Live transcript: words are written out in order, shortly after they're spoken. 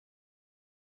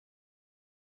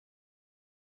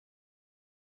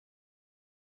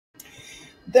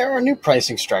There are new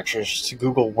pricing structures to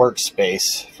Google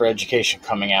Workspace for Education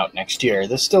coming out next year.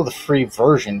 This is still the free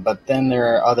version, but then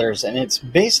there are others, and it's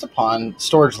based upon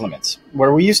storage limits.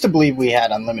 Where we used to believe we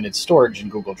had unlimited storage in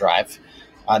Google Drive,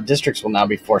 districts will now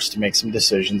be forced to make some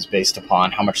decisions based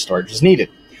upon how much storage is needed.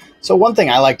 So one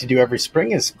thing I like to do every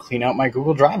spring is clean out my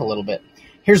Google Drive a little bit.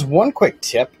 Here's one quick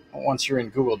tip once you're in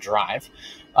Google Drive.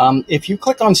 If you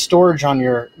click on storage on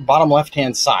your bottom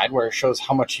left-hand side where it shows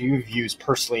how much you've used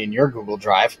personally in your Google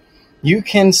Drive, you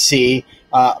can see,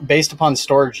 based upon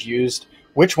storage used,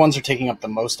 which ones are taking up the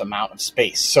most amount of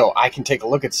space. So I can take a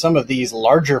look at some of these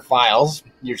larger files,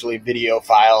 usually video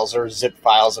files or zip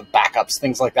files of backups,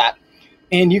 things like that,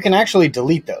 and you can actually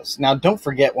delete those. Now, don't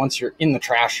forget, once you're in the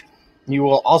trash, you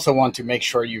will also want to make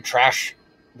sure you trash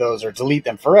those or delete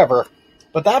them forever,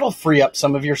 but that'll free up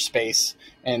some of your space,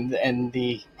 and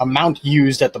the amount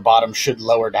used at the bottom should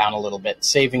lower down a little bit,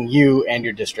 saving you and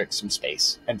your district some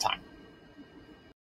space and time.